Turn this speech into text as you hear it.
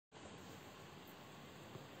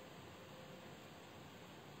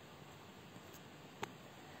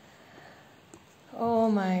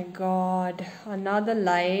Oh my God, another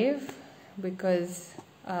live because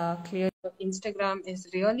clearly Instagram is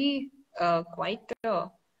really quite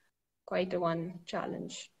a one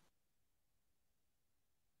challenge.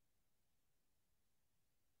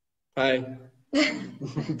 Hi,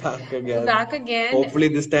 back again. Back again. Hopefully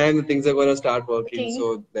this time things are gonna start working, Okay.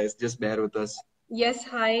 so let's just bear with us. Yes,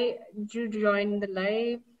 hi. You join the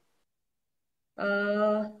live.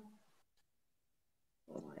 Uh,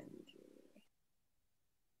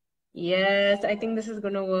 yes, I think this is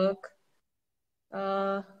gonna work.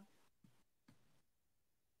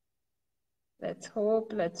 Let's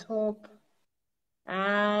hope, let's hope.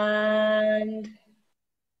 And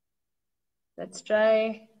let's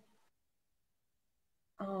try.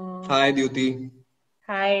 Hi, Duty.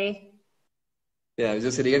 Hi. Yeah, I was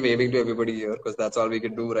just sitting here waving to everybody here because that's all we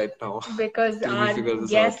can do right now Because till we our figure this out.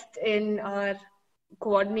 guest in our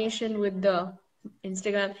coordination with the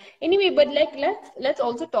Instagram. Anyway, but like let's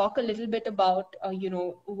also talk a little bit about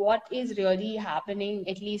what is really happening,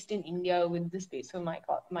 at least in India, with the space for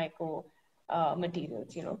micro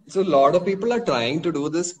materials. So a lot of people are trying to do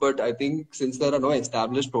this, but I think since there are no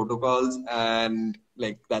established protocols and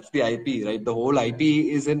like that's the IP, right? The whole IP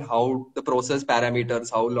is in how the process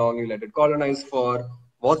parameters, how long you let it colonize for,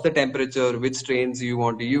 what's the temperature, which strains you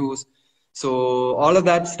want to use. So all of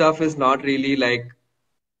that stuff is not really like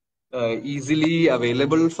easily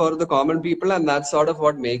available for the common people, and that's sort of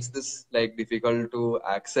what makes this like difficult to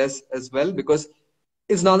access as well, because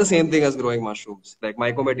it's not the same thing as growing mushrooms. Like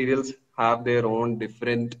mycomaterials have their own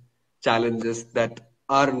different challenges that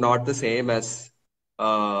are not the same as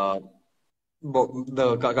uh,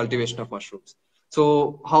 the cultivation of mushrooms.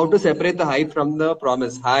 So how to separate the hype from the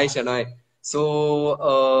promise? Hi Shanai.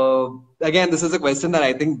 So again, this is a question that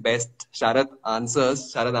I think best Sharad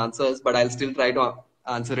answers, but I'll still try to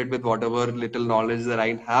answer it with whatever little knowledge that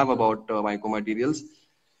I have about mycomaterials.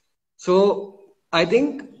 So I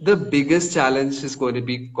think the biggest challenge is going to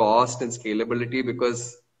be cost and scalability,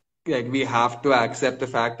 because like we have to accept the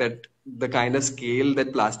fact that the kind of scale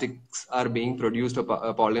that plastics are being produced, or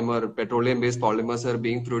petroleum-based polymers are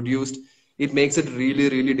being produced, it makes it really,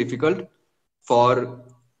 really difficult for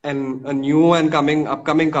a new and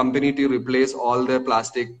upcoming company to replace all their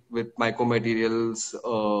plastic with mycomaterials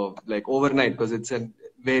like overnight, because it's a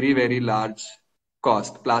very, very large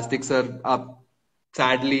cost. Plastics are up,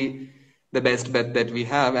 sadly, the best bet that we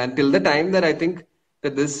have. And till the time that I think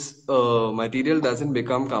that this material doesn't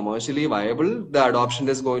become commercially viable, the adoption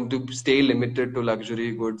is going to stay limited to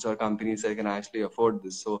luxury goods or companies that can actually afford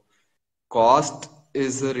this. So cost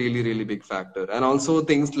is a really, really big factor. And also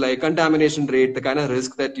things like contamination rate, the kind of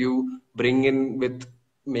risk that you bring in with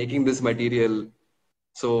making this material.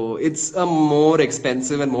 So it's a more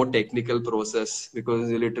expensive and more technical process because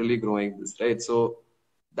you're literally growing this, right? So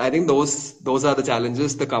I think those are the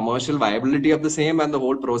challenges, the commercial viability of the same and the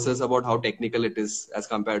whole process about how technical it is as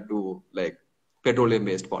compared to like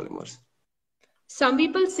petroleum-based polymers. Some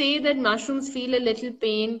people say that mushrooms feel a little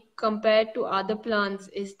pain compared to other plants.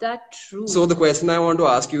 Is that true? So the question I want to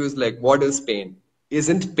ask you is like, what is pain?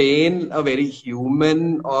 Isn't pain a very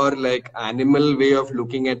human or like animal way of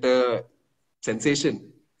looking at a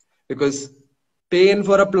sensation? Because pain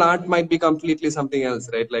for a plant might be completely something else,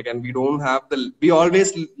 right? Like, and we don't have we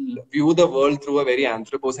always view the world through a very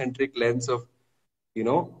anthropocentric lens of, you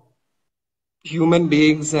know, human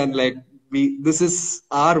beings, and like this is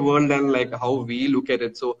our world and like how we look at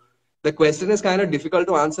it. So the question is kind of difficult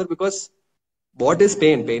to answer, because what is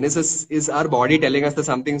pain? Pain is our body telling us that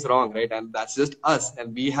something's wrong, right? And that's just us,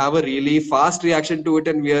 and we have a really fast reaction to it,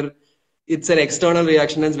 and it's an external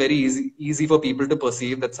reaction, and it's very easy for people to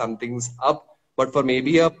perceive that something's up. But for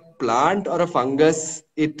maybe a plant or a fungus,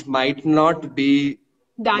 it might not be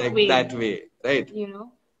that way, right?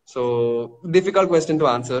 So difficult question to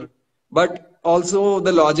answer. But also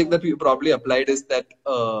the logic that we probably applied is that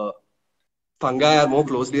fungi are more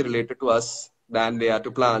closely related to us than they are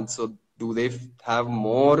to plants. So do they have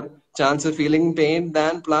more chance of feeling pain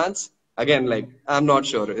than plants? Again, like I'm not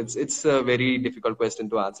sure. It's a very difficult question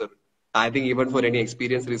to answer. I think even for any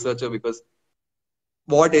experienced researcher, because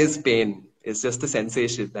what is pain? It's just a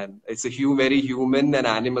sensation, and it's a very human and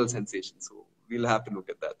animal sensation. So we'll have to look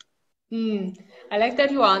at that. I like that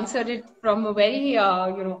you answered it from a very,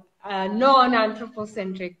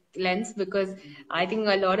 non-anthropocentric lens, because I think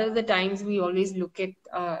a lot of the times we always look at,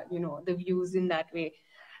 the views in that way.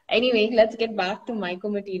 Anyway, let's get back to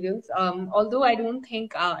mycomaterials. Although I don't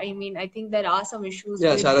think, I think there are some issues.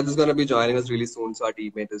 Yeah, Sharad is going to be joining us really soon, so our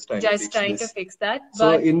teammate is trying to fix that.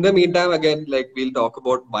 So But in the meantime, again, like we'll talk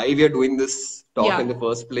about why we are doing this talk in the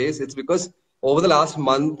first place. It's because over the last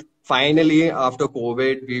month, finally, after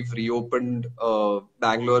COVID, we've reopened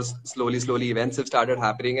Bangalore. Slowly, events have started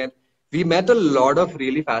happening. And we met a lot of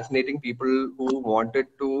really fascinating people who wanted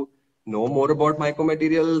to know more about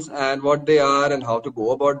mycomaterials and what they are and how to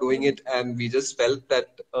go about doing it. And we just felt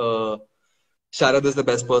that Sharad is the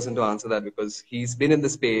best person to answer that because he's been in the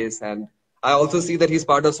space. And I also see that he's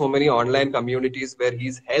part of so many online communities where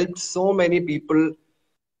he's helped so many people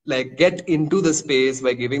like get into the space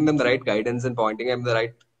by giving them the right guidance and pointing them the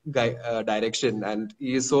right direction. And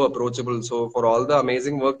he is so approachable. So for all the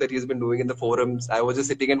amazing work that he's been doing in the forums, I was just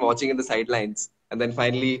sitting and watching in the sidelines. And then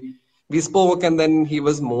finally we spoke, and then he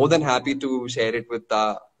was more than happy to share it with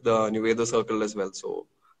the Nuvedo circle as well. So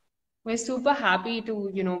we're super happy to,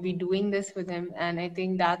 be doing this with him. And I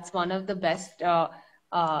think that's one of the best,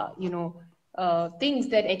 things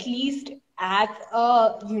that at least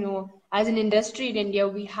as an industry in India,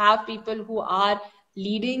 we have people who are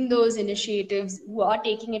leading those initiatives, who are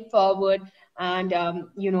taking it forward. And,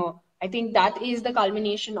 I think that is the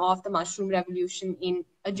culmination of the mushroom revolution in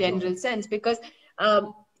a general sense, because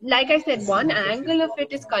like I said, one angle of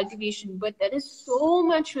it is cultivation, but there is so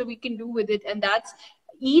much we can do with it, and that's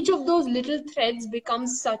each of those little threads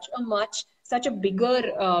becomes such a bigger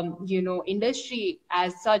industry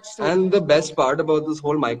as such. So, and the best part about this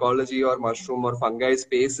whole mycology or mushroom or fungi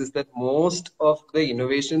space is that most of the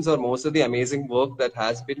innovations or most of the amazing work that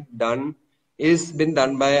has been done is been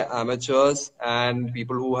done by amateurs and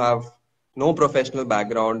people who have no professional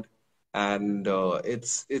background. And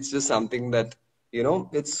it's just something that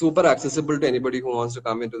it's super accessible to anybody who wants to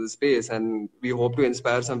come into the space. And we hope to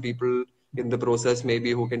inspire some people in the process,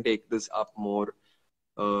 maybe, who can take this up more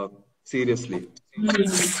seriously.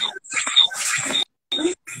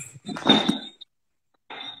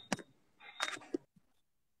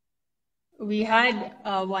 we had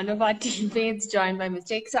one of our teammates join by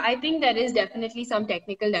mistake. So I think there is definitely some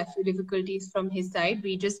technical difficulties from his side.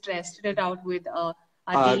 We just tested it out with our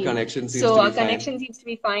team. Connection seems so to be our fine. connection seems to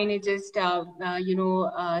be fine. It just,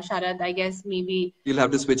 Sharad, I guess maybe you'll have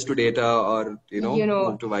to switch to data or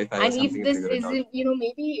move to Wi-Fi or and something. if this isn't,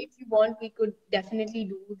 maybe if you want, we could definitely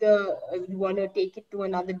do the. You want to take it to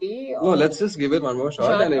another day? No, let's just give it one more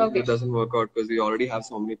shot. And if Okay. it doesn't work out, because we already have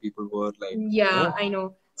so many people who are like, yeah, I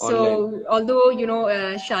know. So, online. although,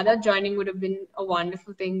 Shada joining would have been a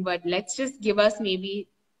wonderful thing, but let's just give us maybe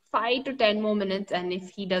 5 to 10 more minutes. And if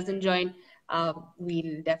he doesn't join,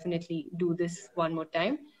 we'll definitely do this one more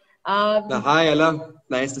time. Hi, Ella.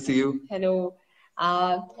 Nice to see you. Hello.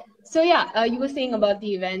 So, yeah, you were saying about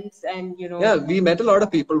the events and, Yeah, we met a lot of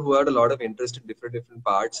people who had a lot of interest in different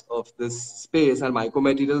parts of this space. And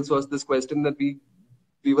mycomaterials was this question that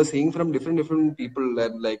we were seeing from different people.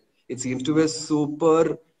 And like, it seems to be a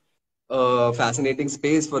super fascinating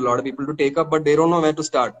space for a lot of people to take up, but they don't know where to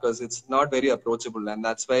start because it's not very approachable. And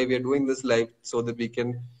that's why we are doing this live, so that we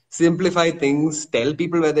can simplify things, tell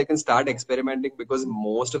people where they can start experimenting, because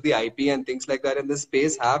most of the IP and things like that in this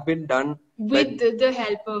space have been done with the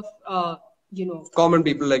help of common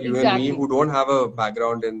people like you and me who don't have a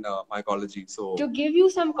background in mycology. So to give you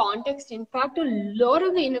some context, in fact, a lot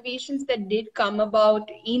of the innovations that did come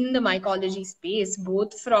about in the mycology space,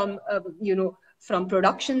 both from from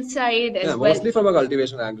production side as well, mostly from a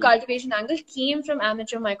cultivation angle, came from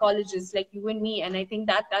amateur mycologists like you and me. And I think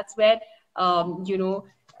that's where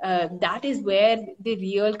that is where the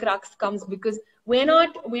real crux comes, because we're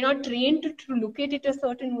not trained to look at it a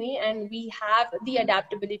certain way, and we have the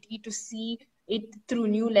adaptability to see it through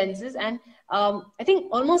new lenses. And I think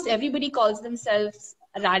almost everybody calls themselves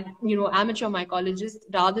amateur mycologists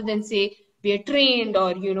rather than say we are trained,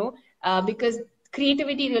 or because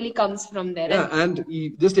creativity really comes from there. Yeah, and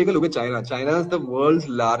just take a look at China. China is the world's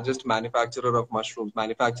largest manufacturer of mushrooms,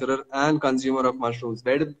 manufacturer and consumer of mushrooms.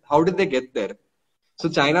 How did they get there? So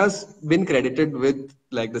China's been credited with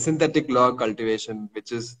like the synthetic log cultivation,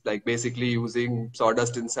 which is like basically using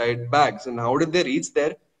sawdust inside bags. And how did they reach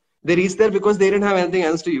there? They reached there because they didn't have anything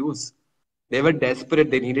else to use. They were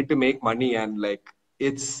desperate. They needed to make money, and like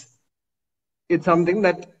it's something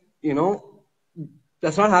that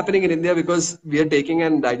that's not happening in India, because we are taking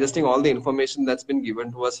and digesting all the information that's been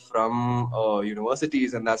given to us from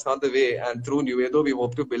universities, and that's not the way. And through Nuvedo, we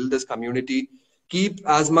hope to build this community, keep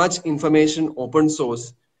as much information open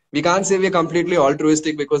source. We can't say we're completely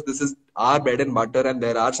altruistic, because this is our bread and butter, and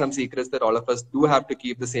there are some secrets that all of us do have to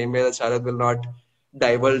keep, the same way that Sharad will not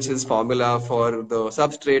divulge his formula for the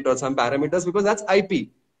substrate or some parameters, because that's IP.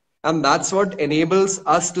 And that's what enables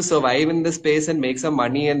us to survive in this space and make some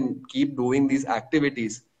money and keep doing these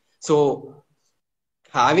activities. So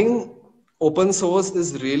having open source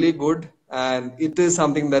is really good. and it is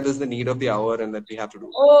something that is the need of the hour and that we have to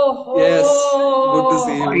do. Oh, Yes, good to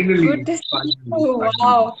see oh, you. good Finally, to see finally, you. finally,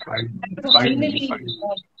 Wow. finally, finally, Finally. finally.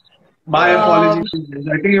 My Um, apologies.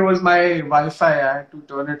 I think it was my Wi-Fi. I had to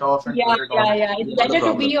turn it off and yeah, turn it yeah, on. yeah. It's Not a better to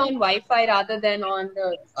problem. be on Wi-Fi rather than on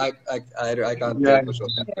the. I can't Yeah. tell for sure.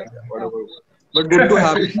 Yeah. Whatever. But good to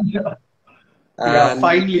have you. Yeah. Yeah, And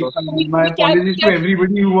finally, finally. My We can, apologies to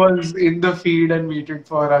everybody who was in the feed and waited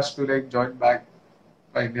for us to like join back.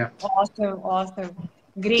 Fine, yeah. awesome, awesome.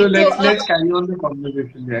 So Great. So let's carry on the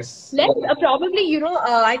conversation. Yes. let's probably,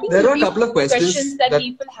 I think there there'll are a be couple of questions questions that that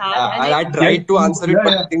people have, and I Yes. tried to answer it, Yeah,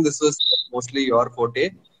 but yeah. I think this was mostly your forte.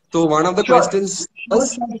 So one of the Sure. questions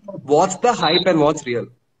was, what's the hype and what's real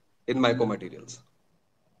in Mycomaterials?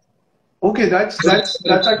 Okay, that's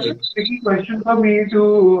actually a tricky question for me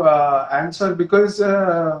to answer because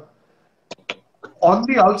on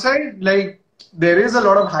the outside, like there is a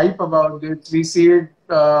lot of hype about this. We see it,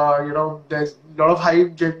 there's a lot of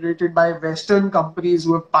hype generated by Western companies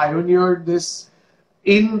who have pioneered this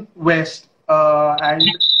in West.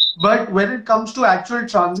 But when it comes to actual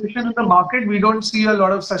transition in the market, we don't see a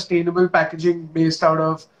lot of sustainable packaging based out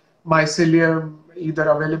of mycelium either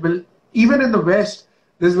available. Even in the West,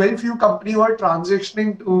 there's very few companies who are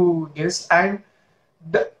transitioning to this, and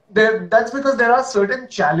that's because there are certain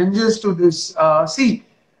challenges to this. See,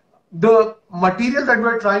 the material that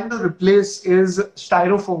we're trying to replace is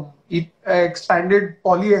styrofoam, expanded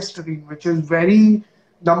polyester, which is very,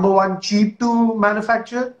 number one, cheap to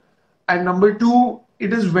manufacture, and number two,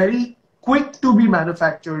 it is very quick to be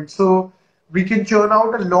manufactured. So we can churn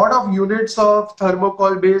out a lot of units of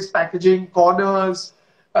thermocol-based packaging, corners,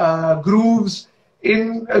 grooves,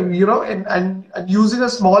 and using a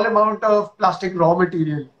small amount of plastic raw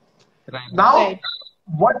material. Right. Now, right.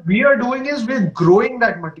 what we are doing is we're growing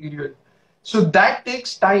that material. So that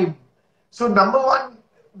takes time. So number one,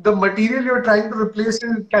 the material you're trying to replace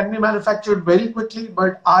can be manufactured very quickly,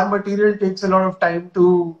 but our material takes a lot of time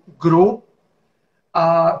to grow.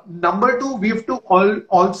 Number two, we have to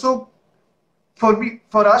also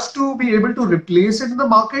for us to be able to replace it in the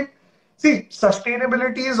market. See,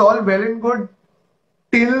 sustainability is all well and good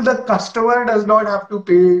till the customer does not have to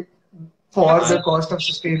pay for the Absolutely. cost of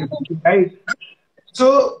sustainability, right?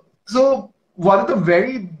 So one of the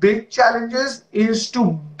very big challenges is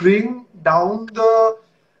to bring down the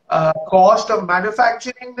cost of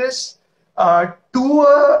manufacturing this to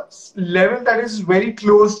a level that is very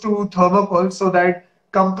close to thermocol, so that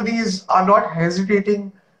companies are not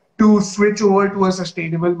hesitating to switch over to a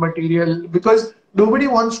sustainable material, because nobody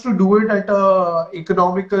wants to do it at a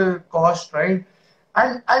economical cost, right?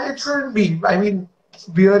 And it shouldn't be. I mean,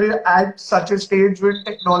 we are at such a stage with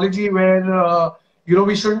technology where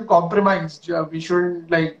we shouldn't compromise. We shouldn't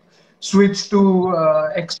like switch to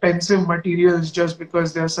expensive materials just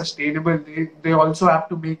because they're sustainable. They also have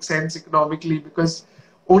to make sense economically, because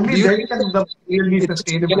Do only you then think can the material be it's a chicken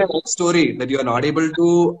sustainable. and egg story that you are not able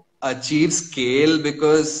to achieve scale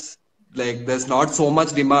because like there's not so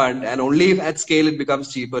much demand, and only if at scale it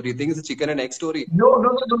becomes cheaper? Do you think it's a chicken and egg story? No, no,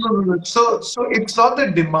 no, no, no, no, no. So it's not the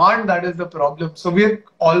demand that is the problem. So we are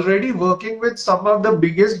already working with some of the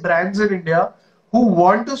biggest brands in India who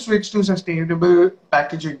want to switch to sustainable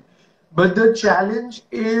packaging. But the challenge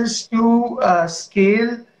is to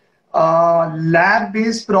scale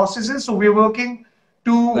lab-based processes. So we're working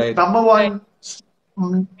to, Right. number Right. one,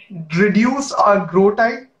 mm, reduce our grow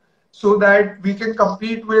time so that we can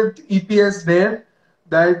compete with EPS there,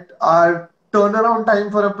 that our turnaround time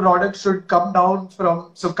for a product should come down from,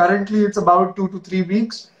 so currently it's about 2 to 3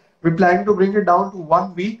 weeks. We plan to bring it down to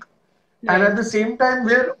 1 week. And at Right. the same time,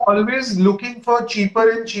 we're always looking for cheaper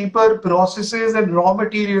and cheaper processes and raw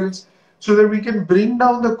materials so that we can bring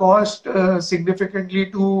down the cost significantly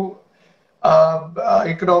to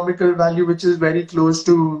economical value, which is very close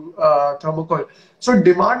to thermocol. So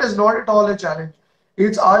demand is not at all a challenge.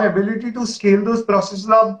 It's our ability to scale those processes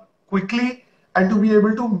up quickly and to be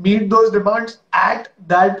able to meet those demands at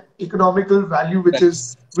that economical value,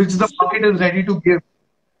 That's which the market is ready to give.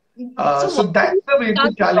 So So what that's the major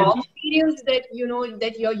are the raw challenge. materials that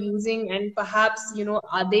that you're using, and perhaps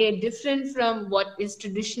are they different from what is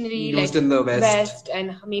traditionally used like in the West. West,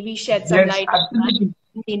 and maybe shed some Yes, light on that absolutely.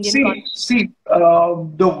 in the Indian context? See,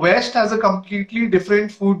 the West has a completely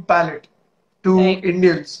different food palette to Right.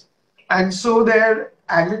 Indians, and so their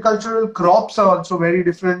agricultural crops are also very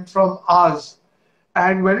different from ours.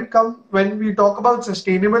 And when we talk about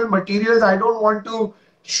sustainable materials, I don't want to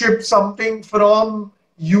ship something from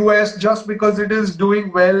US just because it is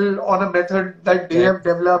doing well on a method that they Right. have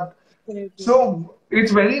developed. Absolutely. So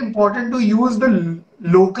it's very important to use the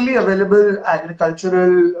locally available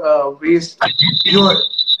agricultural waste here.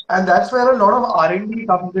 and that's where a lot of R&D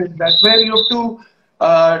comes in. That's where you have to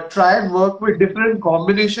try and work with different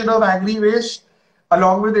combination of agri waste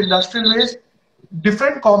along with industrial waste,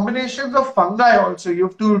 different combinations of fungi also. You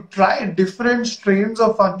have to try different strains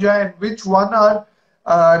of fungi and which one are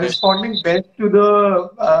Right. responding best to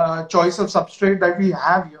the choice of substrate that we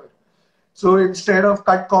have here. So instead of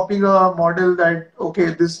cut copying a model that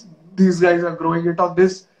okay, these guys are growing it on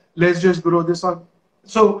this, let's just grow this on.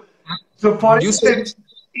 So so for You said instance,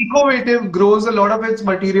 Ecovative grows a lot of its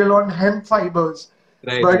material on hemp fibers,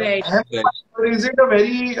 right, but Right. hemp right, fiber isn't a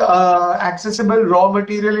very accessible raw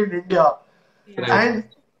material in India. Yeah. right, And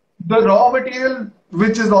the raw material,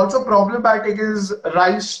 which is also problematic, is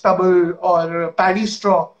rice stubble or paddy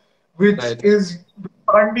straw, which right. is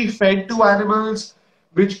can't be fed to animals,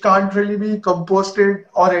 which can't really be composted,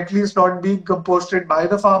 or at least not being composted by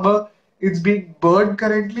the farmer. It's being burned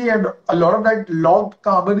currently, and a lot of that logged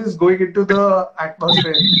carbon is going into the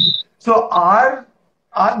atmosphere. So our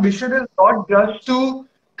mission is not just to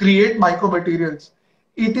create mycomaterials.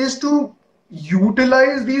 It is to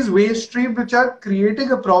utilize these waste streams which are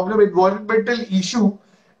creating a problem, environmental issue,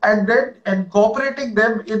 and then incorporating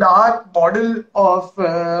them in our model of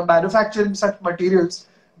manufacturing such materials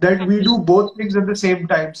that we do both things at the same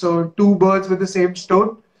time. So two birds with the same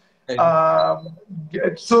stone. Right. Um,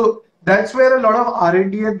 so that's where a lot of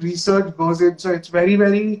R&D and research goes in. So it's very,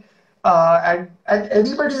 very and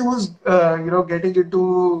anybody who's getting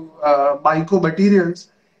into mycomaterials,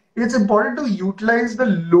 it's important to utilize the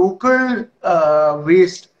local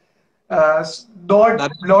waste, That's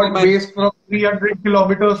not my waste from 300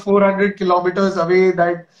 kilometers, 400 kilometers away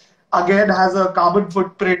that again has a carbon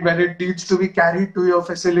footprint when it needs to be carried to your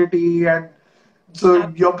facility, and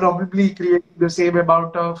so you're probably creating the same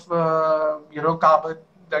amount of carbon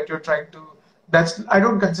that you're trying to. That's I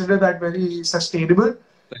don't consider that very sustainable.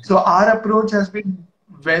 So our approach has been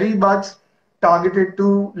very much targeted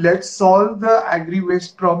to let's solve the agri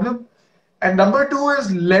waste problem, and number two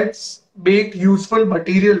is let's make useful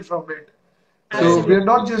material from it. So right. we're Absolutely.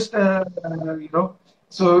 not just,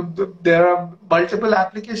 so there are multiple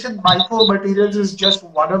applications. Micro materials is just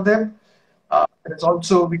one of them. There's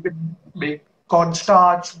also, we can make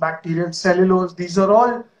cornstarch, bacterial cellulose. These are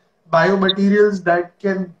all biomaterials that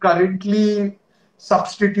can currently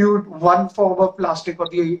substitute one form of plastic or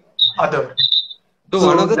the other. So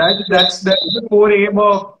one So of the things that that's the core aim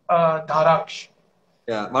of Dharaksh.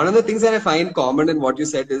 yeah, one of the things that I find common in what you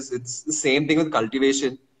said is it's the same thing with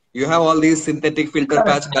cultivation. You have all these synthetic filter Correct,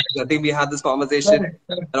 patch guys. I think we had this conversation, correct,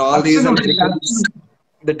 correct. and all these Absolutely, Americans, absolutely.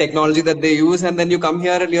 the technology that they use, and then you come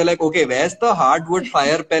here and you're like, okay, where's the hardwood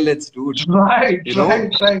fire pellets, dude? Right, You know?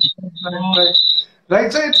 right, right, right.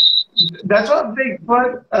 Right. So that's what I'm saying.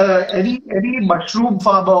 For any mushroom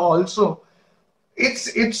farmer also,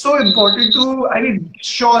 it's so important to. I mean,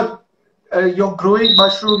 sure, you're growing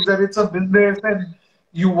mushrooms and it's a business and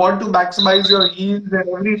you want to maximize your yields and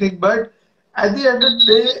everything, but at the end of the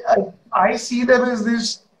day, I see them as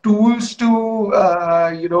these tools to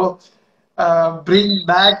bring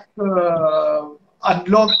back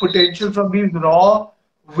unlock potential from these raw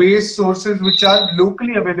waste sources which are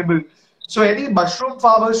locally available. So any mushroom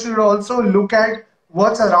farmer should also look at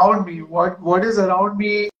what's around me, what is around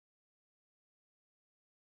me.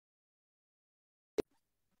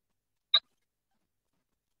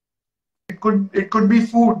 It could be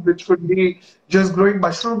food, which could be just growing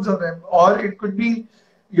mushrooms on them, or it could be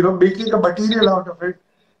making a material out of it.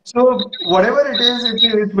 So whatever it is,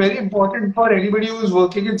 it's very important for anybody who's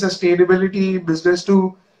working in sustainability business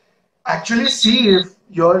to actually see if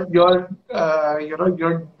you're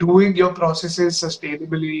doing your processes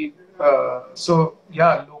sustainably. So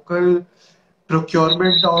yeah, local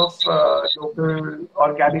procurement of local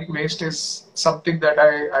organic waste is something that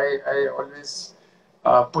I always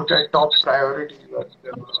put at top priority.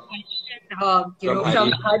 From From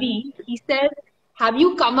Hari. Hari, he said, have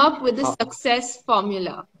you come up with a Huh. success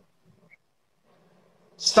formula?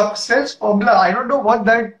 Success formula. I don't know what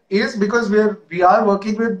that is because we are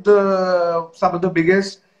working with some of the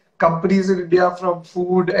biggest companies in India from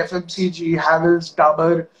food, FMCG, Havells,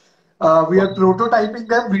 Dabur. We are prototyping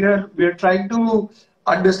them. We are trying to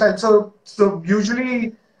understand. So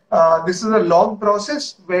usually this is a long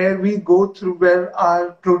process where we go through where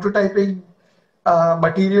our prototyping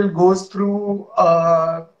material goes through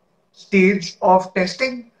a stage of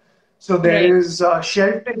testing. So there Right. is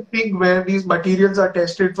shelf testing where these materials are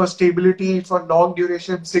tested for stability for long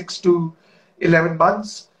duration, 6 to 11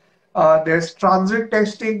 months. There's transit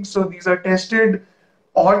testing. So these are tested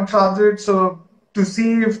on transit. So to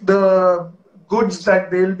see if the goods that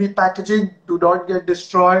they'll be packaging do not get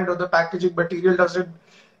destroyed or the packaging material doesn't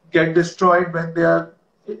get destroyed when they are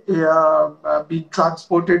being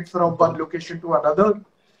transported from one location to another.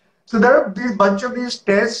 So there are these bunch of these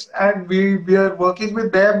tests, and we are working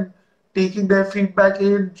with them, taking their feedback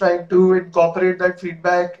in, trying to incorporate that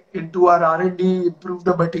feedback into our R&D, improve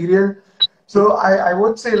the material. So I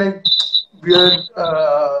would say like we're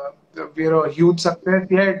a huge success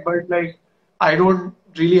yet, but like I don't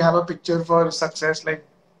really have a picture for success. Like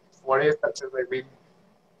what is success? I mean,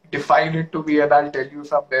 define it to me, and I'll tell you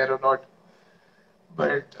if I'm there or not.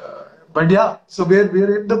 But yeah, so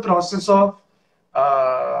we're in the process of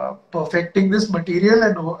perfecting this material,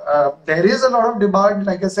 and there is a lot of demand.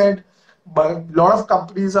 Like I said, but a lot of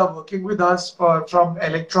companies are working with us for from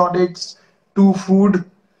electronics to food.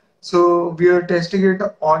 So we are testing it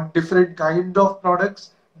on different kind of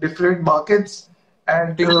products, different markets,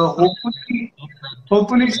 and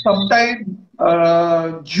hopefully sometime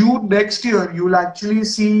June next year, you'll actually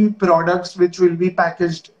see products which will be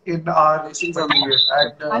packaged in our material,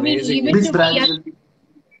 and I mean, Amazing even news. big to be brands at will be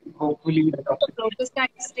hopefully the adopting.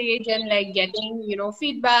 prototype stage and like getting,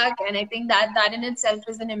 feedback, and I think that in itself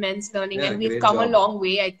is an immense learning, Yeah, and we've great come a job. long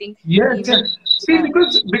way. I think Yes, even yes. See,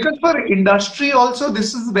 because for industry also,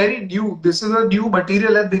 this is very new. This is a new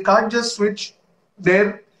material, and they can't just switch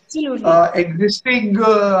their absolutely. existing,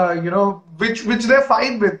 which they're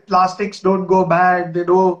fine with. Plastics don't go bad. They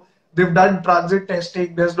know they've done transit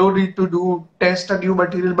testing. There's no need to do test a new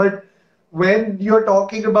material. But when you're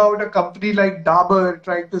talking about a company like Dabur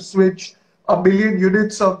trying to switch a million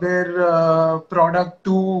units of their product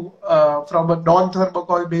to from a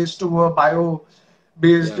non-thermocol based to a bio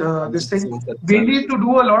based Yeah, this thing, that's they need to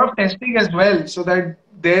do a lot of testing as well so that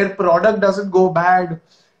their product doesn't go bad.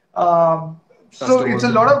 So it's customers a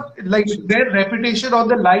don't lot have of like issues. their reputation on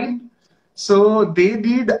the line. So they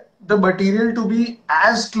need the material to be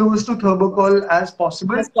as close to thermocol as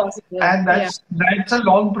possible, As possible. and Yeah. that's a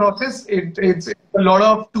long process. It's a lot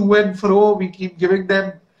of to and fro. We keep giving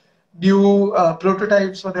them new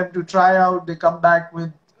prototypes for them to try out. They come back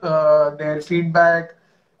with their feedback,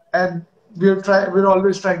 and we're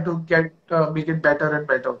always trying to get make it better and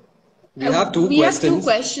better. We have two We have two questions.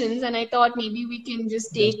 questions, and I thought maybe we can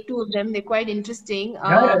just take two of them. They're quite interesting.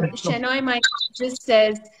 Yeah, yeah, sure. Shenoy Mike just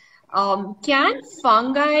says, can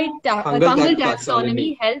Fungal fungal taxonomy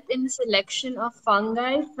taxonomy help in the selection of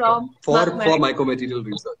fungi from for mycomaterials? mycomaterial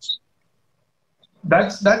research.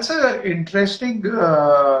 That's an interesting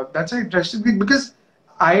thing because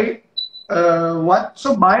I what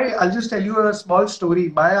so my I'll just tell you a small story.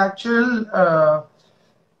 My actual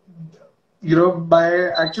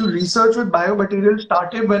research with biomaterials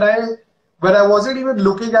started when I wasn't even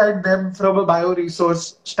looking at them from a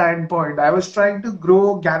bioresource standpoint. I was trying to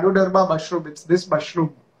grow Ganoderma mushroom. It's this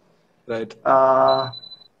mushroom. Right. Uh,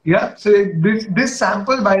 yeah, so this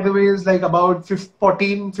sample, by the way, is like about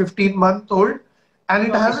 14, 15 month old, and it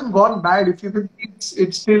Okay. hasn't gone bad. If you can see,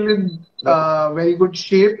 it's still in very good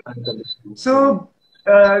shape. Yeah. So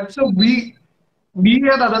me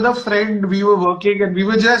and another friend, we were working and we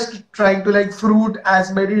were just trying to like fruit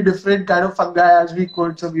as many different kind of fungi as we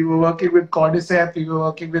could. So we were working with cordyceps, we were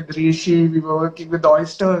working with reishi, we were working with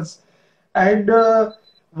oysters. And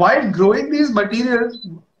while growing these materials,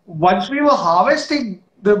 once we were harvesting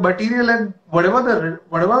the material and whatever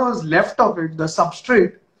was left of it, the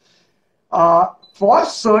substrate, for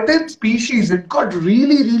certain species, it got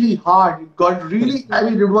really, really hard. It got really, I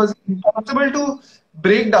mean, it was impossible to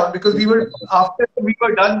break down because after we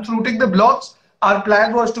were done fruiting the blocks, our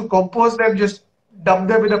plan was to compost them, just dump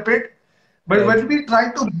them in a pit. But Right. when we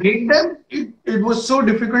tried to break them, it was so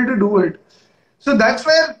difficult to do it. So that's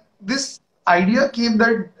where this idea came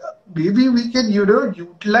that maybe we can,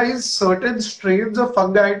 utilize certain strains of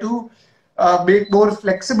fungi to make more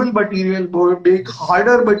flexible material, make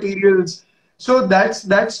harder materials. So that's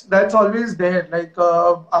always there. Like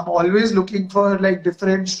I'm always looking for like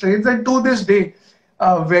different strains, and to this day,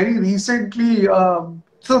 very recently, and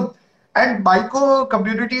Myco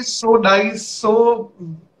community is so nice, so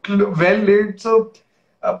well lit. So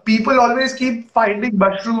people always keep finding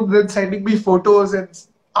mushrooms and sending me photos and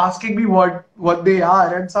asking me what they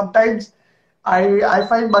are. And sometimes I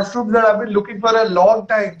find mushrooms that I've been looking for a long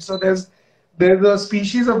time. So there's a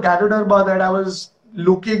species of Ganoderma that I was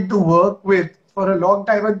looking to work with for a long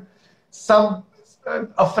time, and some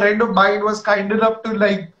a friend of mine was kind enough to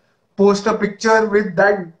like post a picture with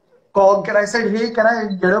that conch, and I said, "Hey, can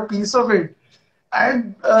I get a piece of it?"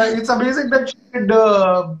 And it's amazing that she could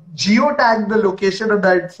geotag the location of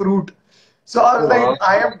that fruit. So I was Wow. like,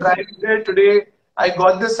 I am driving there today. I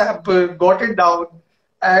got the sample, got it down,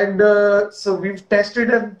 and so we've tested,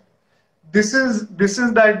 and this is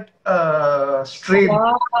that strain.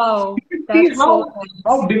 Wow, You can see that's so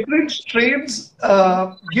how nice. different strains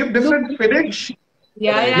give Look, different finish.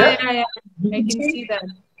 yeah, Right. yeah, Yeah, yeah, yeah. you I can can see. see that.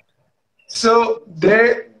 So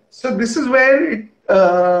this is where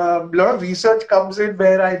a lot of research comes in,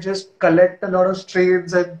 where I just collect a lot of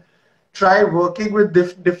strains and try working with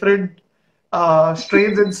different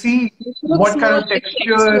strains and see It looks what kind more of like texture.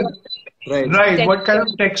 texture, Right. right? What kind Texture.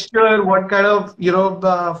 of texture, what kind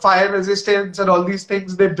of fire resistance and all these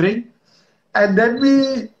things they bring, and then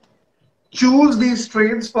we choose these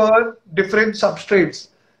strains for different substrates.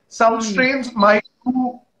 Some Hmm. strains might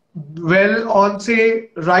do well on, say,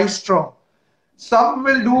 rice straw. Some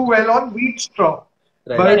will do well on wheat straw.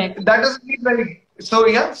 Right. But Correct. that doesn't mean like, so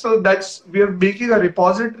yeah, so that's, we are making a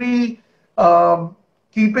repository,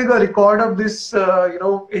 keeping a record of this,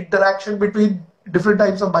 interaction between different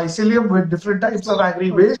types of mycelium with different types of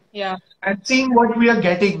agri Oh, waste, yeah. and seeing what we are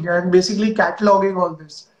getting and basically cataloging all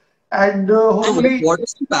this. And So hopefully, what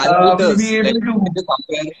is the we'll parameters be like able when to. you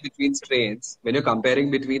compare between strains? When you're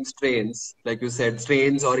comparing between strains, like you said,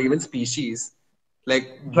 strains or even species,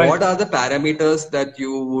 like what Right. are the parameters that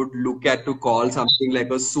you would look at to call something like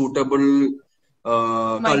a suitable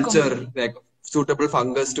culture, Mycomaterial. like suitable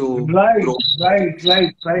fungus to Right, grow?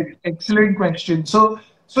 right. Excellent question. So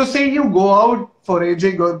say you go out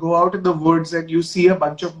foraging or go out in the woods and you see a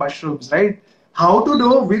bunch of mushrooms, right? How to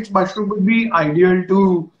know which mushroom would be ideal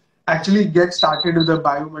to actually get started with the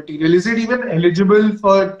biomaterial? Is it even eligible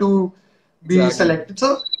for to be Exactly. selected?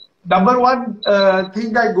 So number one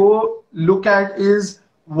thing I go look at is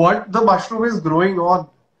what the mushroom is growing on.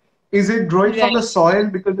 Is it growing from the Right. soil?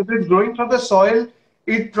 Because if it's growing from the soil,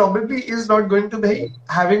 it probably is not going to be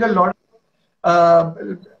having a lot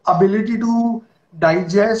of ability to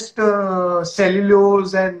digest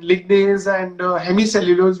cellulose and lignase and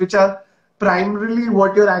hemicellulose, which are primarily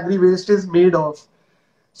what your agri waste is made of.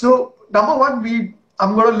 So number one,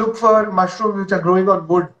 I'm going to look for mushrooms which are growing on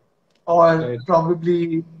wood, or Right.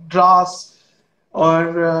 probably grass,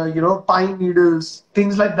 or pine needles,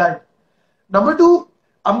 things like that. Number two,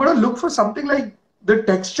 I'm going to look for something like the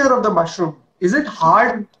texture of the mushroom. Is it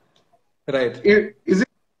hard? Right. Is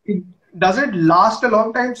it, does it last a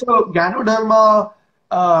long time? So Ganoderma,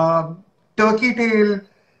 uh, turkey tail,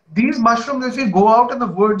 these mushrooms, if you go out in the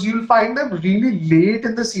woods, you'll find them really late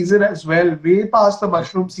in the season as well, way past the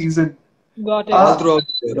mushroom season. Got it. All Uh, throughout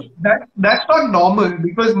the year. that's not normal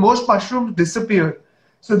because most mushrooms disappear.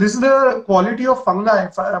 So this is the quality of fungi.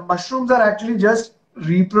 Mushrooms are actually just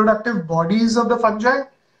reproductive bodies of the fungi.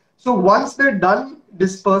 So once they're done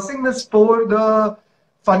dispersing the spore, the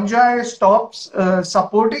fungi stops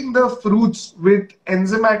supporting the fruits with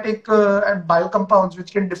enzymatic and biocompounds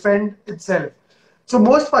which can defend itself. So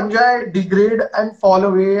most fungi degrade and fall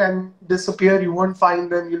away and disappear. You won't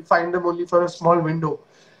find them. You'll find them only for a small window.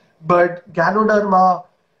 But Ganoderma,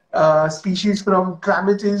 species from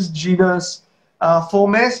Tramites genus,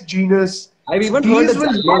 Fomes genus, I've even heard these that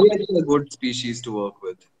will Xyleria last. is a good species to work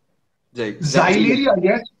with. Actually, Xyleria,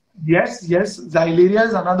 yes. Xyleria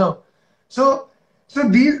is another. So, so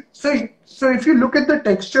if you look at the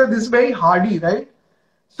texture, this is very hardy, right?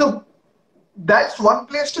 So that's one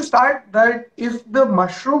place to start. That if the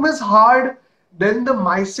mushroom is hard, then the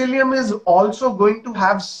mycelium is also going to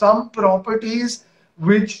have some properties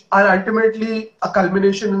which are ultimately a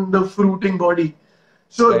culmination in the fruiting body.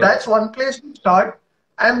 So right. that's one place to start,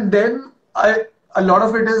 and then a lot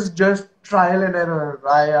of it is just trial and error.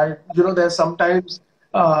 There's sometimes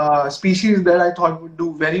species that I thought would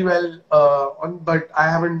do very well on, but I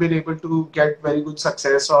haven't been able to get very good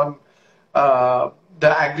success on uh, the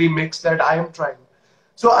agri mix that I am trying.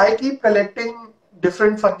 So I keep collecting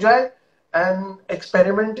different fungi and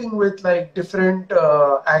experimenting with like different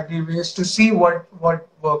agri waste to see what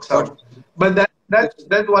works What? out. But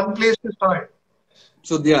that's one place to start.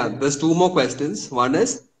 So yeah, there's two more questions. One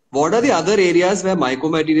is, what are the other areas where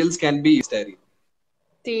mycomaterials can be used, Terry?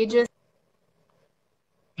 Stages.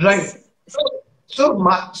 Right.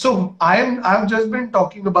 I've just been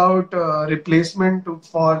talking about replacement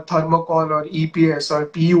for thermocol or EPS or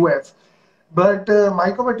PUF, but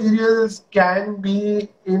mycomaterials can be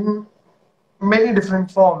in many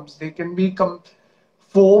different forms. They can be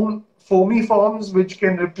foamy forms, which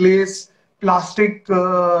can replace plastic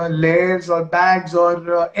layers or bags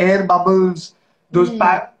or air bubbles, those Hmm.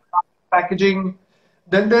 packaging.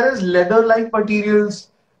 Then there is leather-like materials,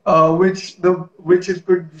 which it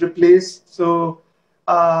could replace. So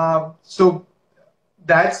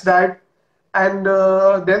that's that. And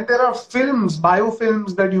then there are films,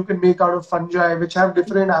 biofilms that you can make out of fungi, which have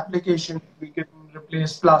different applications. We can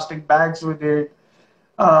replace plastic bags with it.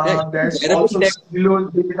 Yeah, There's wearable also tech.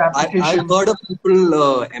 cellulose-based I've heard applications. of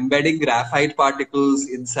people embedding graphite particles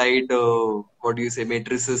inside, what do you say,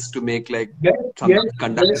 matrices to make like Yes, something yes, that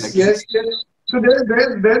conduct yes, electricity. yes, yes. So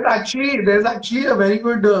there's actually a very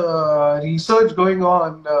good research going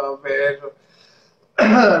on where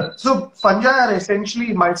so fungi are essentially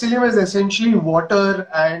mycelium is essentially water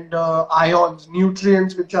and ions,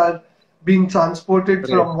 nutrients which are being transported Right.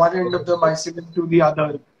 from one end of the mycelium to the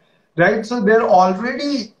other, right? So they're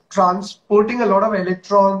already transporting a lot of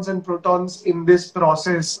electrons and protons in this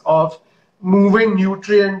process of moving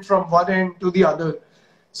nutrient from one end to the other.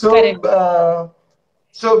 So, Correct.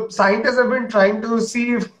 so scientists have been trying to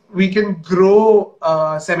see if we can grow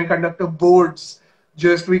semiconductor boards.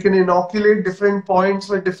 Just we can inoculate different points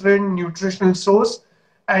with different nutritional source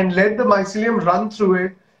and let the mycelium run through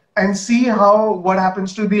it and see how what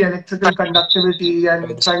happens to the electrical conductivity and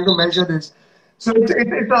Right. trying to measure this. So it's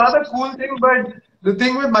another cool thing, but the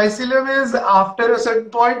thing with mycelium is after a certain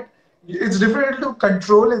point, it's difficult to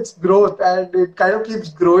control its growth and it kind of keeps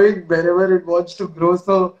growing wherever it wants to grow.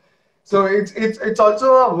 So it's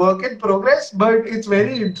also a work in progress, but it's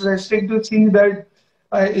very interesting to see that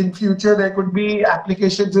in future there could be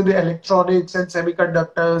applications in the electronics and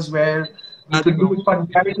semiconductors where we I think could use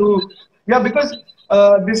fungi to yeah because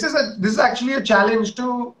this is actually a challenge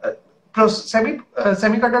to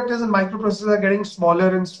semiconductors and microprocessors are getting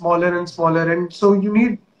smaller and smaller and smaller, and so you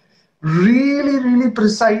need really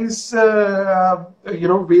precise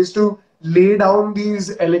ways to lay down these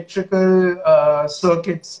electrical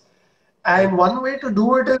circuits. right. And one way to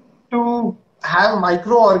do it is to have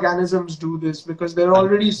microorganisms do this because they're I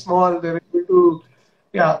already small. They're able to,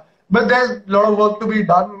 yeah. But there's a lot of work to be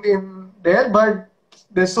done in there. But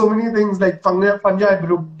there's so many things like fungi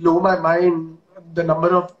blow my mind. The number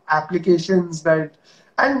of applications that,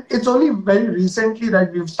 and it's only very recently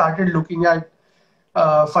that we've started looking at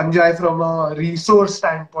fungi from a resource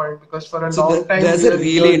standpoint because for a So long time there's we a are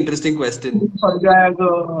really either interesting question. fungi as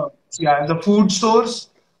a as a food source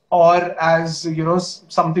or as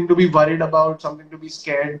something to be worried about, something to be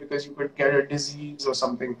scared because you could get a disease or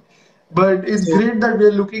something. But it's So great that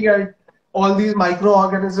we're looking at all these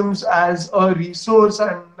microorganisms as a resource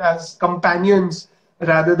and as companions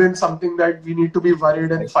rather than something that we need to be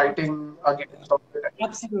worried and fighting against all the time.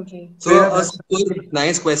 Absolutely. So So yeah, a that's super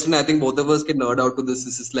nice question. I think both of us can nerd out to this.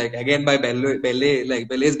 This is like again by Belle. Like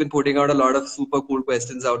Belle has been putting out a lot of super cool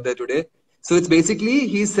questions out there today. So it's basically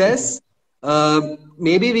he says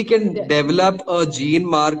maybe we can The- develop a gene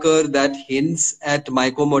marker that hints at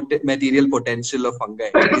mycomaterial potential of fungi.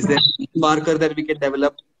 Is there a gene marker that we can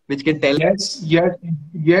develop which can tell? yes, yes,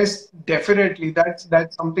 yes, definitely. That's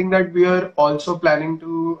something that we are also planning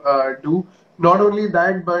to do. Not only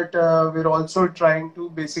that, but we're also trying to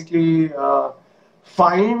basically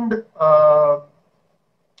find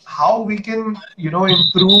how we can,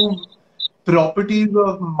 improve properties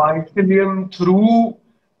of mycelium through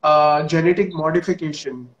genetic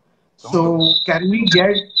modification. Oh, So can we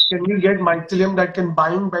get mycelium that can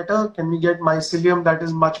bind better? Can we get mycelium that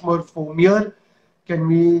is much more foamier? Can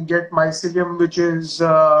we get mycelium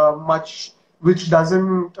which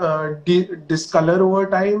doesn't discolor over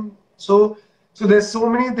time? So there's so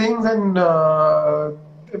many things, and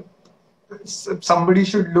somebody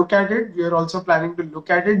should look at it. We are also planning to look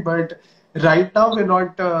at it, but right now we're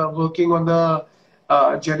not working on the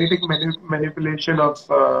genetic manipulation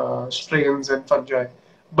of strains and fungi.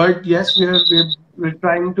 But yes, we're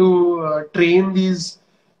trying to train these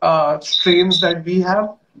strains that we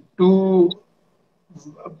have to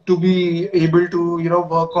to be able to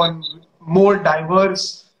work on more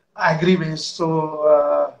diverse agri waste.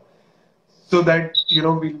 So that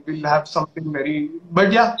we'll have something very,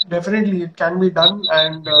 but yeah, definitely it can be done,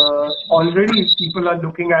 and already people are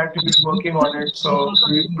looking at it, working on it, so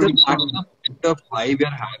the pretty soon. fact of why we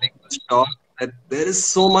are having this talk that there is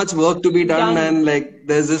so much work to be done Done. and like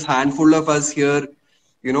there's this handful of us here.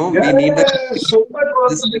 Yeah, We need the so much work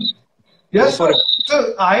just to be. Yeah, go so for it.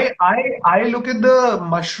 so I look at the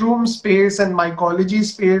mushroom space and mycology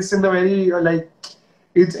space in the very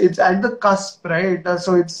it's at the cusp, right?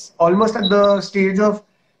 So it's almost at the stage of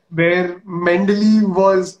where Mendeleev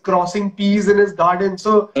was crossing peas in his garden.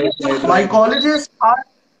 So Right, right, right. mycologists are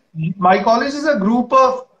mycologists is a group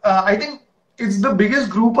of I think it's the biggest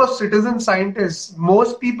group of citizen scientists.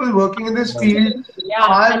 Most people working in this field Absolutely. Yeah.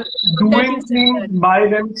 are And good that you doing said things that. by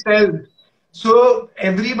themselves. So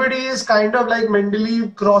everybody is kind of like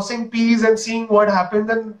Mendeleev crossing P's and seeing what happens,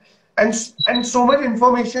 and so much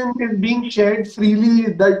information is being shared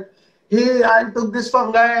freely that hey, I took this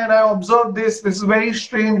fungi and I observed this. This is very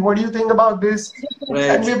strange. What do you think about this?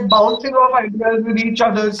 And Right. we're bouncing off ideas with each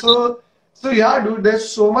other. So So yeah, dude, there's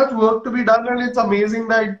so much work to be done, and it's amazing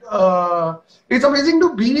that it's amazing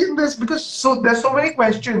to be in this because there's so many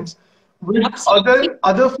questions. With Absolutely.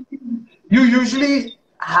 other fields, you usually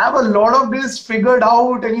have a lot of this figured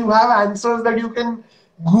out, and you have answers that you can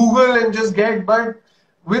Google and just get. But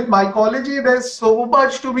with mycology, there's so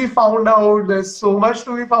much to be found out. There's so much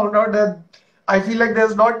to be found out that I feel like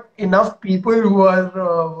there's not enough people who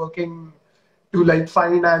are working to like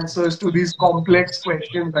find answers to these complex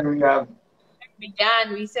questions that we have.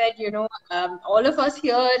 Began, we said, all of us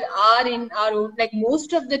here are in our own, like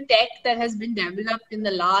most of the tech that has been developed in the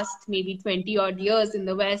last maybe 20 odd years in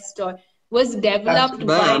the West or was developed Absolutely.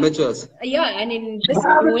 By by, amateurs. yeah, and in just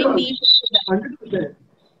going Amateurs, deep into that. 100%.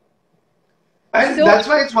 And So, that's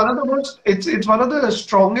why it's one of the most, it's one of the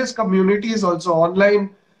strongest communities also online.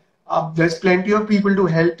 There's plenty of people to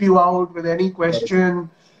help you out with any Right. question.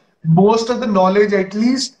 Most of the knowledge, at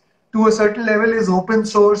least to a certain level, is open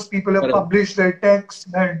source. People have Correct. published their texts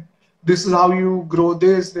that this is how you grow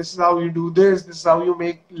this is how you do this is how you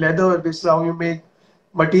make leather, this is how you make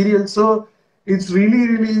material. So it's really,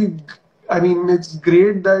 really, I mean, it's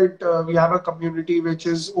great that we have a community which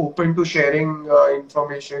is open to sharing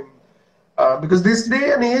information. Because this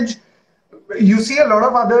day and age, you see a lot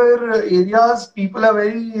of other areas, people are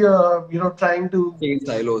very, trying to Stay in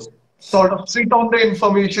silos. sort of sit on the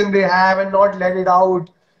information they have and not let it out.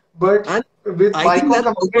 But And with I think Myco that's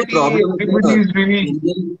also a community, problem with everybody the is really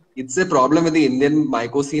Indian. It's a problem with the Indian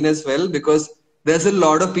myco scene as well because there's a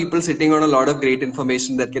lot of people sitting on a lot of great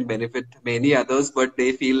information that can benefit many others, but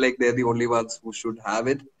they feel like they're the only ones who should have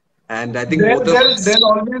it. And I think there. both of us. There'll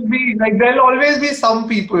always be some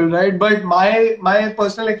people, right? But my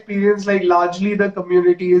personal experience, like largely the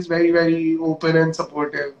community is very, very open and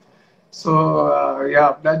supportive. So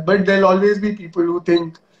yeah, but there'll always be people who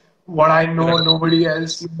think what I know Right, nobody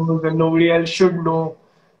else knows and nobody else should know.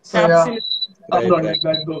 So yeah, absolutely. I'm right, not right. like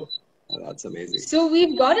that though. That's amazing. So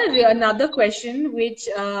we've got another question, which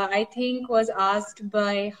I think was asked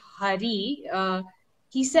by Hari.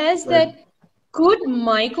 He says Right. that could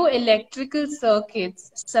microelectrical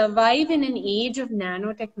circuits survive in an age of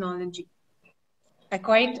nanotechnology? I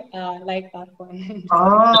quite like that one.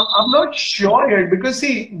 I'm not sure yet because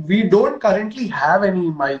see, we don't currently have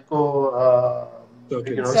any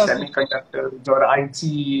Circuits. Circuit. semiconductors or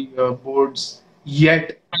IC boards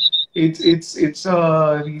yet. It's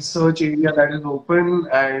a research area that is open,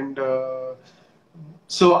 and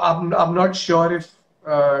so I'm not sure if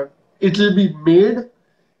it'll be made.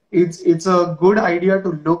 It's a good idea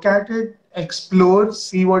to look at it, explore,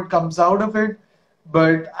 see what comes out of it.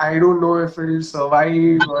 But I don't know if it'll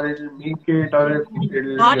survive or it'll make it or if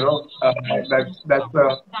it'll, Hard that's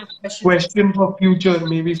a question. question for future.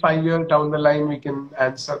 Maybe 5 years down the line, we can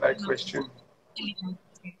answer that question.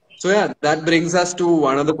 So yeah, that brings us to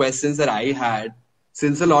one of the questions that I had.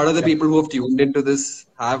 Since a lot of the Yeah. people who have tuned into this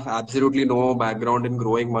have absolutely no background in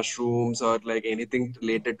growing mushrooms or like anything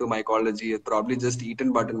related to mycology, have probably just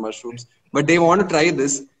eaten button mushrooms, but they want to try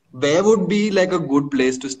this, where would be like a good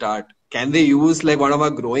place to start? Can they use like one of our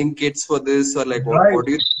growing kits for this, or like Right. what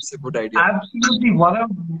do you think is a good idea? Absolutely,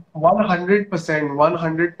 100%,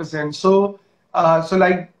 100%. So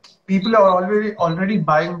like people are already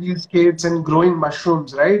buying these kits and growing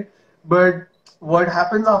mushrooms, right? But what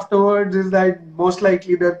happens afterwards is that most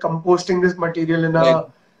likely they're composting this material in Right.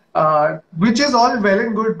 a, which is all well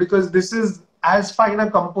and good because this is as fine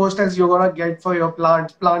a compost as you're gonna get for your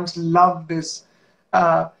plants. Plants love this.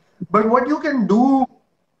 Uh, but what you can do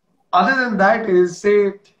other than that is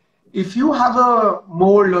say if you have a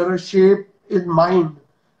mold or a shape in mind,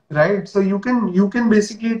 right? So you can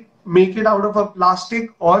basically make it out of a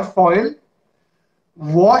plastic or foil,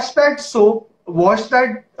 wash that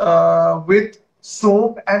with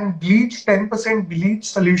soap and bleach, 10% bleach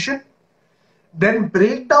solution, then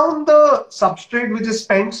break down the substrate, which is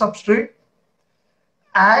spent substrate,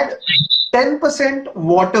 add 10%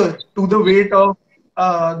 water to the weight of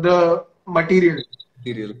the material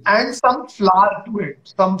Material. and some flour to it,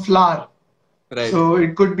 some flour. Right. So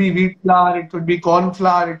it could be wheat flour, it could be corn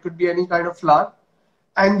flour, it could be any kind of flour,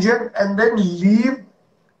 and then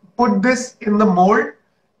put this in the mold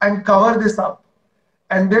and cover this up,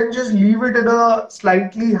 and then just leave it in a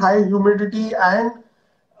slightly high humidity and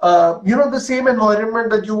the same environment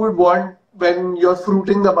that you would want when you're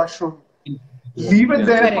fruiting the mushroom. Yeah. Leave it Yeah.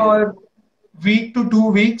 there Correct. for week to 2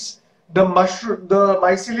 weeks. The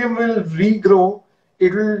mycelium will regrow.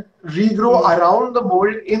 It will regrow Mm. around the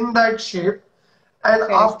mold in that shape. And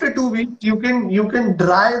Correct. after 2 weeks, you can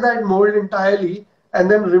dry that mold entirely and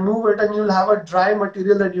then remove it, and you'll have a dry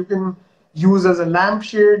material that you can use as a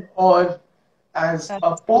lampshade or as a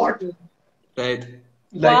That's so pot. good. Right.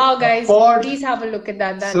 like Wow, guys, pots. please have a look at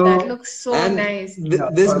that. That So looks so And nice. yeah,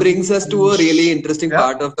 this brings us to a really interesting yeah.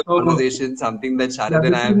 part of the So conversation, something that yeah, Shahid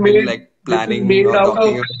and I have been like this is planning made or out of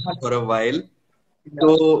talking about for a while. yeah.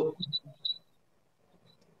 So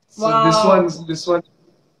So Wow, this one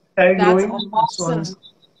egg that's growing. This one's awesome.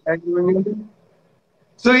 egg growing.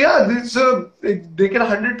 So yeah, they can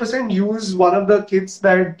 100% use one of the kits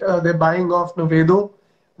that they're buying off Nuvedo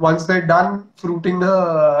once they're done fruiting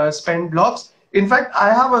the spent blocks. In fact,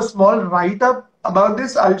 I have a small write-up about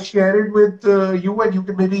this. I'll share it with you, and you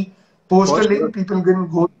can maybe post for a sure, link. People can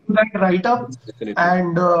go to that write-up yes, definitely.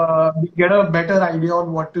 and get a better idea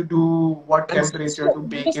on what to do, what And temperature So to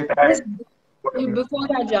bake just, it at, just you whatever. before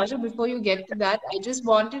that, Jasha, before you get to that, I just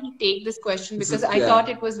wanted to take this question this because is, I yeah, thought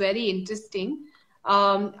it was very interesting.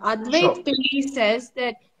 Sure. Advait Pillai says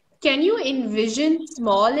that can you envision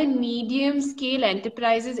small and medium scale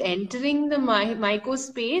enterprises entering the myco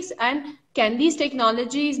space, and can these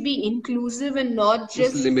technologies be inclusive and not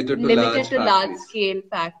just just limited to limited large to large factories. scale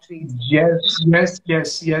factories? Yes.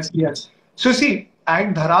 So see,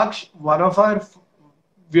 at Dharaksh,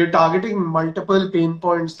 we're targeting multiple pain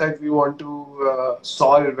points that we want to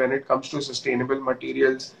solve when it comes to sustainable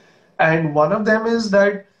materials. And one of them is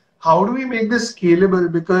that how do we make this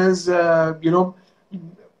scalable? Because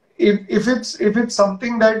if it's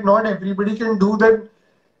something that not everybody can do, then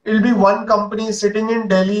it'll be one company sitting in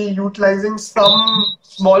Delhi utilizing some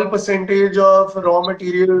small percentage of raw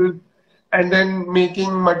material and then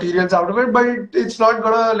making materials out of it, but it's not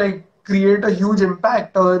gonna like create a huge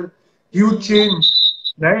impact or huge Hmm. change,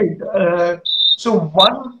 right? So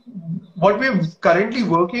what we're currently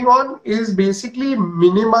working on is basically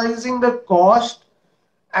minimizing the cost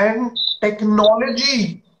and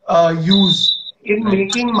technology use in Right.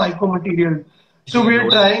 making mycomaterials. So we are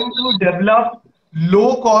Load. trying to develop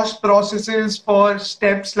low cost processes for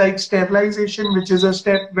steps like sterilization, which is a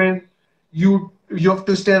step when you have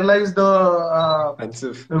to sterilize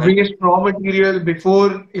Expensive. the And waste raw material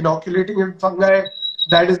before inoculating it with fungi.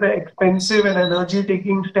 That is the expensive and energy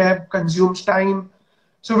taking step, consumes time.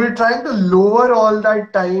 So we're trying to lower all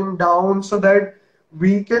that time down so that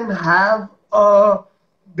we can have a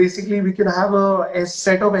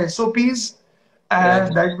set of SOPs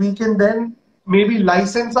right. that we can then maybe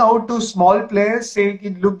license out to small players, say,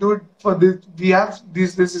 look, dude, for this, we have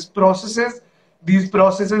this is processes. These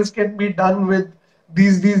processes can be done with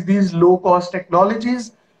these low cost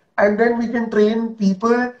technologies, and then we can train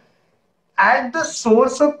people at the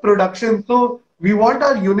source of production. So we want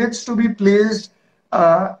our units to be placed,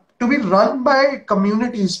 to be run by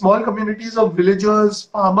communities, small communities of villagers,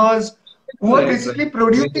 farmers, who are Right. Right. basically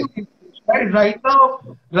producing. Right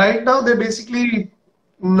now, they're basically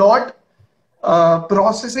not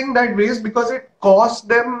processing that waste because it costs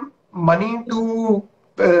them money to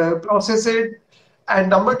process it, and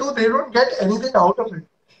number two, they don't get anything out of it.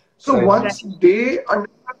 So Right. Right. once they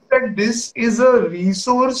understand that this is a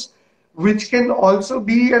resource which can also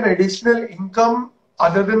be an additional income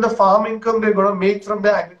other than the farm income they're going to make from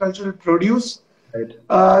the agricultural produce, Right.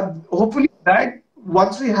 hopefully that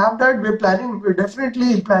once we have that, we're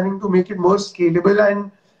definitely planning to make it more scalable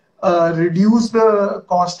and reduce the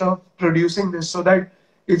cost of producing this so that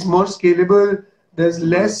it's more scalable. There's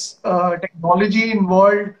less technology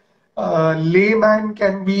involved. Layman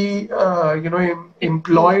can be,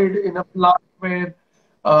 employed in a plant where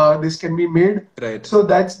this can be made. Right. So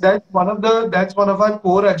that's one of our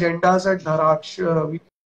core agendas at Dharaksh. We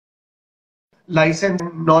license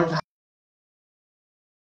and not have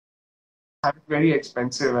it very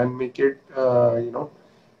expensive and make it,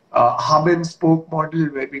 hub and spoke model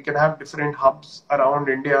where we can have different hubs around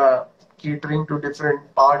India catering to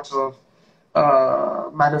different parts of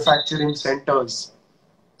manufacturing centers.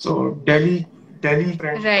 So Delhi,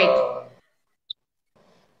 different Right.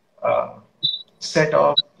 uh, set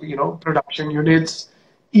of production units.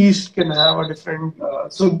 East can have a different.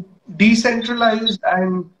 So decentralized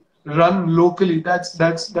and run locally.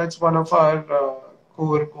 That's one of our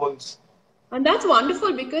core goals. And that's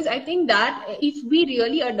wonderful because I think that if we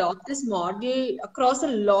really adopt this model across a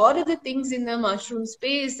lot of the things in the mushroom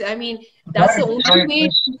space, I mean, that's the Right, only right, way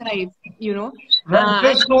right. to thrive, you know. Right. And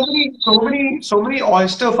There's so many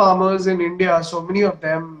oyster farmers in India. So many of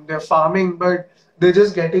them, they're farming, but they're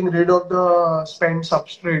just getting rid of the spent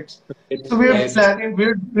substrates. So Right. we're yes, Right. planning,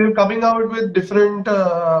 we're coming out with different,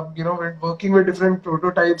 we're working with different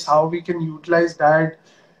prototypes, how we can utilize that,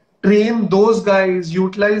 train those guys,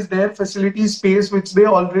 utilize their facility space, which they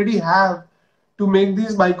already have, to make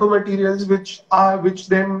these mycomaterials, which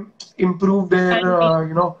then improve their,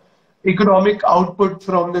 and we economic output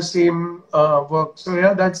from the same work. So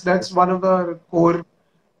yeah, that's one of the core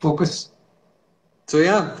focus. So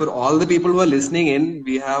yeah, for all the people who are listening in,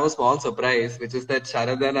 we have a small surprise, which is that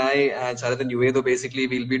Sharad and I and Sharad and Nuvedo basically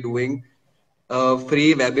will be doing a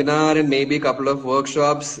free webinar and maybe a couple of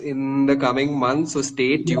workshops in the coming months. So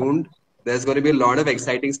stay tuned. There's going to be a lot of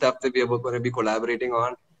exciting stuff that we are going to be collaborating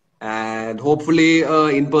on, and hopefully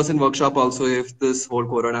in-person workshop also if this whole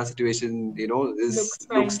Corona situation,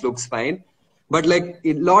 looks fine. But like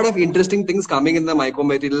a lot of interesting things coming in the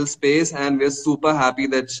mycomaterial space, and we're super happy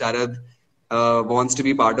that Sharad wants to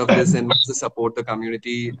be part of this and wants to support the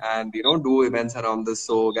community and do events around this.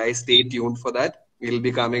 So guys, stay tuned for that. It'll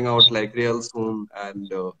be coming out like real soon,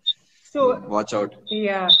 and So watch out.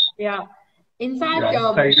 yeah. In fact, Yeah,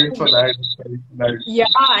 excited for that. Excited for that. yeah,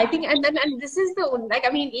 I think, and this is the like,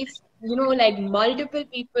 I mean, if like multiple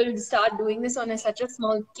people start doing this on such a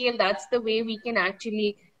small scale, that's the way we can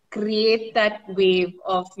actually create that wave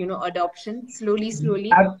of adoption slowly.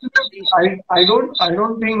 Absolutely. I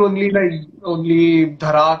don't think only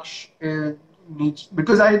Dharaksh needs,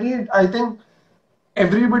 because I think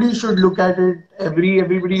everybody should look at it.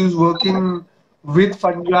 Everybody who's working with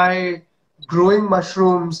fungi, growing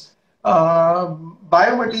mushrooms.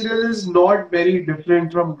 Biomaterial is not very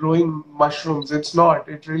different from growing mushrooms. It's not.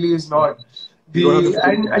 It really is not. You don't have The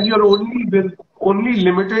to and you're only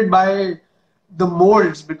limited by the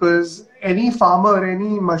molds, because any farmer,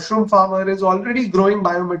 any mushroom farmer is already growing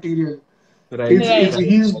biomaterial. right. It's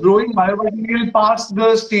he's growing biomaterial past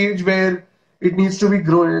the stage where it needs to be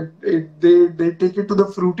grown. They take it to the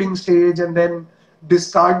fruiting stage and then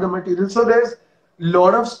discard the material. So there's a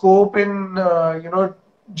lot of scope in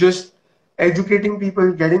just educating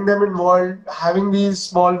people, getting them involved, having these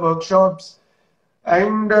small workshops,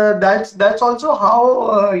 and that's also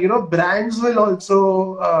how brands will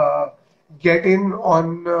also get in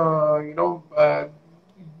on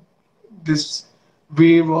this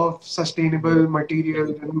wave of sustainable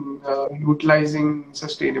materials and utilizing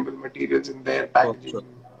sustainable materials in their packaging.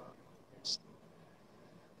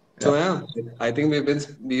 So yeah, I think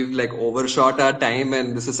we've like overshot our time,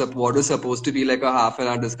 and this is what was supposed to be like a half an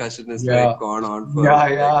hour discussion is like gone on for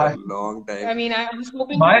like a long time. I mean, I was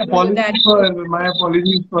hoping My to do that.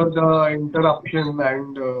 apologies for the interruption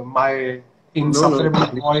and my insufferable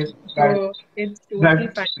voice. So it's totally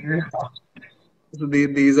fine. So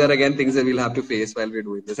these are again things that we'll have to face while we're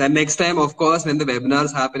doing this. And next time, of course, when the webinar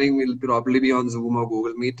is happening, we'll probably be on Zoom or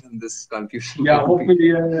Google Meet, and this confusion. Yeah, hopefully,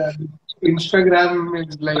 yeah. Instagram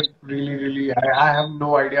is like really. I have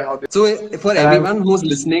no idea how. So for everyone who's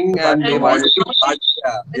listening and they want to be part,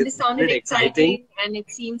 and this sounded exciting, and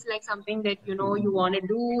it seems like something that you want to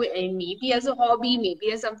do, and maybe as a hobby,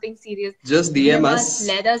 maybe as something serious. Just DM us.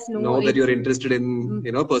 Let us know that you're interested in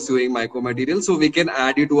pursuing mycomaterial, so we can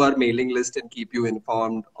add you to our mailing list and keep you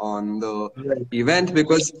informed on the event,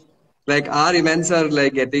 because like our events are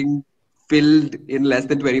like getting filled in less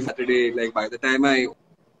than 24 Saturday. Like by the time I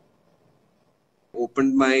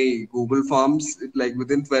opened my Google Forms, like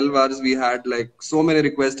within 12 hours, we had like so many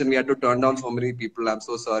requests and we had to turn down so many people. I'm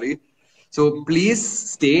so sorry. So please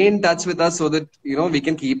stay in touch with us so that, we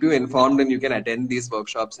can keep you informed and you can attend these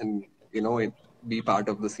workshops and, be part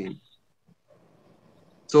of the scene.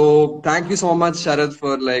 So thank you so much, Sharad,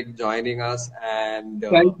 for like joining us, and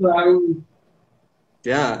thanks for having me.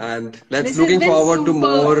 Yeah, and looking forward to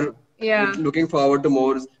more. Yeah. Looking forward to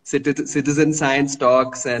more citizen science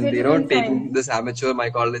talks and taking this amateur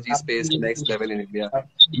mycology space to next level in India.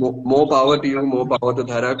 More power to you, more power to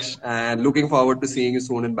Dharaksh, and looking forward to seeing you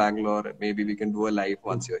soon in Bangalore. Maybe we can do a live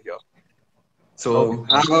once you're here. So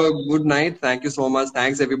have a good night. Thank you so much.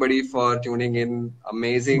 Thanks everybody for tuning in.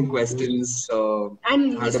 Amazing questions.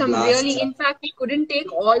 And some really, in fact, we couldn't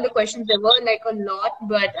take all the questions. There were like a lot,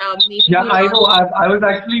 but maybe. Yeah, I know. I was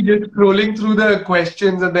actually just scrolling through the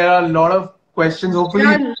questions, and there are a lot of questions. Hopefully,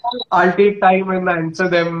 I'll take time and answer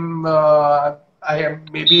them.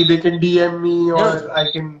 Maybe they can DM me, or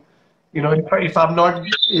I can, if I'm not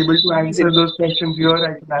able to answer those questions here,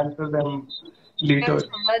 I can answer them later.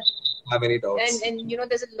 Have any doubts? And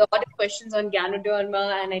there's a lot of questions on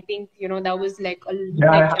Ganoderma, and I think that was like a.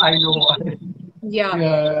 Yeah, I know.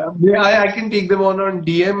 Yeah, I can take them on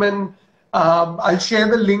DM, and I'll share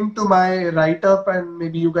the link to my write-up, and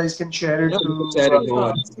maybe you guys can share it.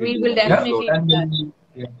 We will definitely do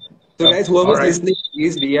that. So guys, whoever's listening,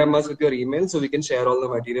 please DM us with your email so we can share all the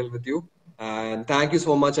material with you. And thank you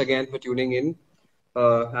so much again for tuning in.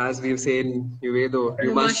 As we've said, Nuvedo,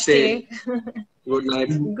 you must stay. Good night.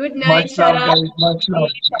 Good night, Much love, guys. Much love.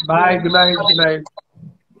 Bye. Good night. Good night.